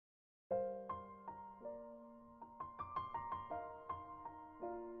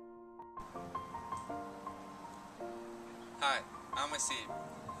Hi, I'm Asib.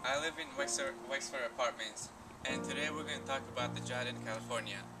 I live in Wexford Apartments, and today we're going to talk about the drought in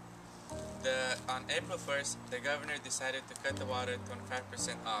California. On April 1st, the governor decided to cut the water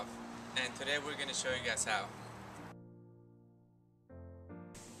 25% off, and today we're going to show you guys how.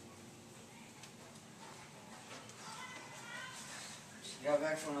 Got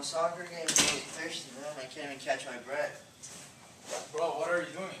back from a soccer game, really thirsty, man. I can't even catch my breath. Bro, what are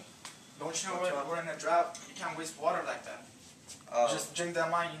you doing? Don't you know we're in a drought? You can't waste water like that. Just drink the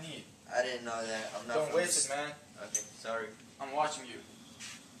amount you need. I didn't know that. I'm not. Don't waste it, man. Okay, sorry. I'm watching you.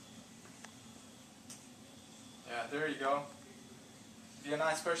 Yeah, there you go. Be a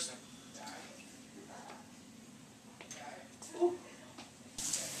nice person. Ooh.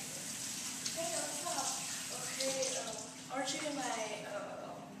 Aren't you in my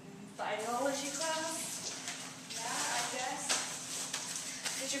biology class? Yeah, I guess.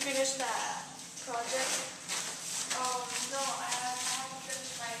 Did you finish that project? No, I haven't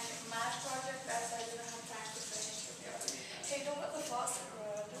finished my math project as I didn't have time to finish it. Hey, don't let the faucet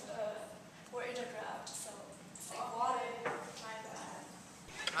run. We're in a drought, so it's like water. My bad.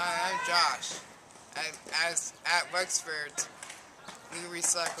 Hi, I'm Josh. At Wexford, we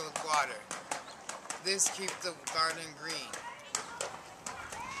recycled water. This keeps the garden green.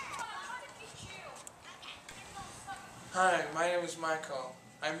 Hi, my name is Michael.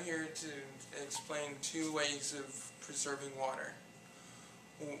 I'm here to explain two ways of preserving water.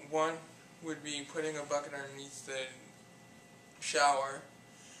 One would be putting a bucket underneath the shower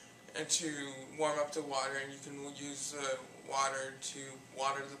and to warm up the water, and you can use the water to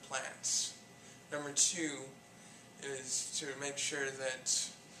water the plants. Number two is to make sure that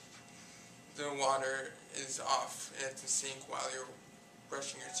the water is off at the sink while you're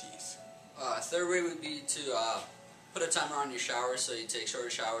brushing your teeth. Third way would be to put a timer on your shower so you take shorter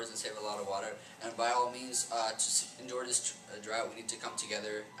showers and save a lot of water. And by all means, to endure this drought, we need to come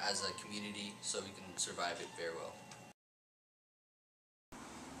together as a community so we can survive it very well.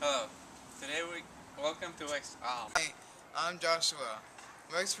 Hello. Today welcome to Wexford. Hey, I'm Joshua.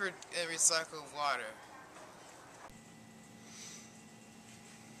 Wexford recycled water.